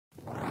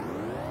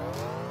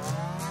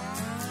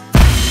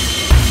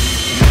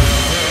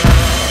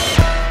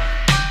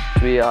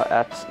we are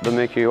at the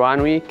Mercury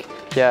Wine Week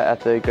here at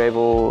the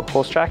Greyville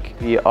Horse Track.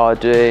 We are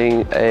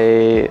doing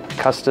a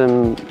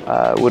custom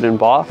wooden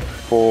bar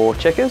for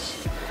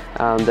checkers.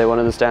 They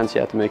wanted the stands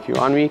here at the Mercury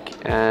Wine Week,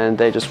 and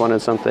they just wanted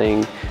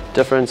something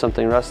different,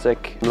 something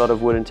rustic, a lot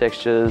of wooden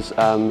textures,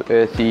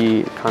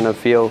 earthy kind of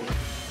feel.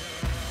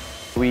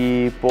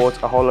 We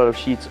bought a whole lot of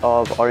sheets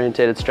of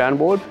orientated strand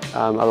board,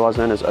 otherwise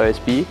known as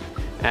OSB,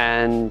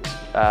 and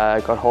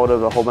got hold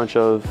of a whole bunch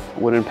of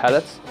wooden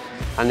pallets,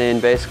 and then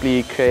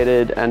basically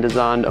created and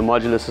designed a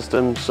modular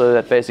system so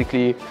that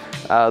basically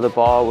the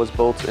bar was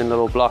built in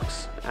little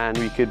blocks, and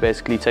we could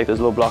basically take those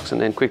little blocks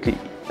and then quickly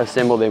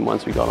assemble them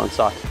once we got on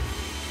site.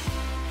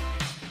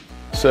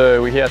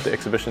 So we're here at the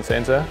exhibition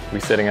centre. We're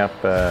setting up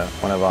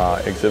one of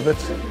our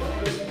exhibits,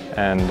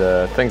 and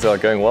things are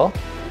going well.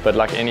 But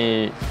like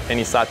any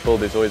site build,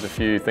 there's always a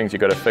few things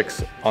you've got to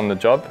fix on the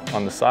job,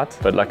 on the site.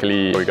 But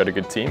luckily we got a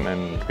good team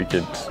and we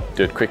could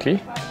do it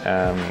quickly.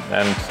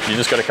 And you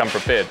just got to come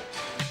prepared.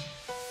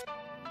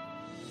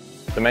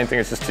 The main thing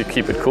is just to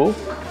keep it cool,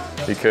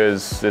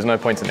 because there's no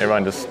point in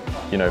everyone just,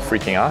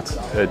 freaking out.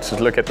 Just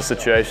look at the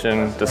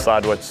situation,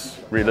 decide what's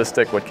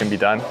realistic, what can be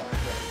done.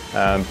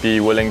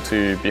 Be willing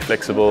to be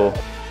flexible.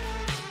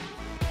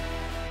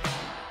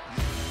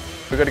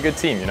 We've got a good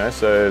team,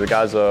 so the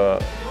guys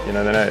are, they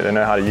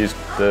know how to use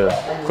the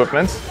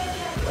equipment,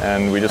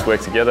 and we just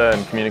work together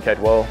and communicate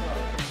well.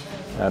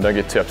 Don't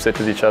get too upset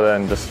with each other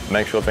and just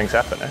make sure things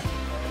happen.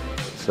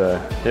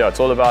 So yeah, it's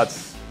all about,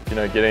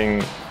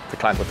 getting the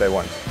client what they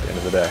want at the end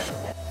of the day.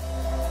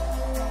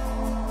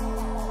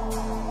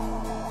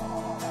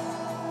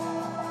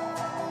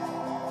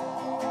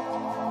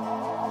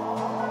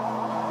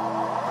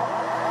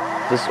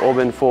 This has all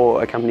been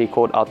for a company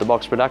called Out the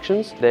Box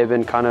Productions. They've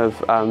been kind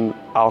of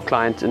our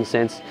client in a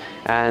sense,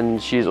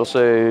 and she's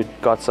also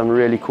got some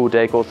really cool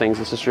decor things.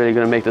 It's just really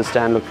going to make the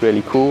stand look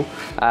really cool.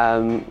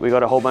 We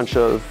got a whole bunch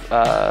of,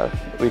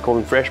 we call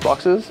them fresh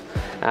boxes,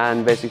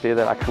 and basically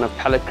they're like kind of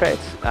pallet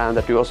crates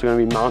that we're also going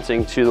to be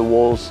mounting to the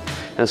walls.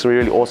 And it's going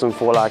to be really awesome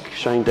for like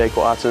showing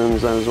decor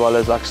items as well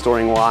as like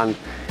storing wine.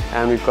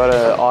 And we've got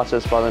an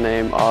artist by the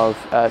name of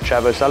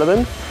Trav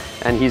Sullivan,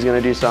 and he's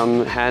going to do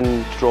some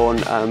hand-drawn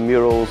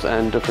murals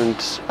and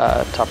different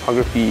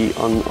typography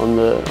on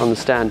the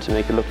stand to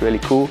make it look really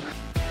cool.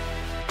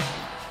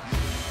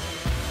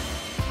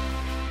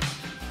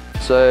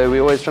 So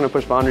we're always trying to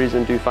push boundaries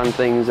and do fun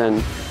things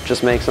and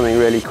just make something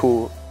really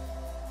cool.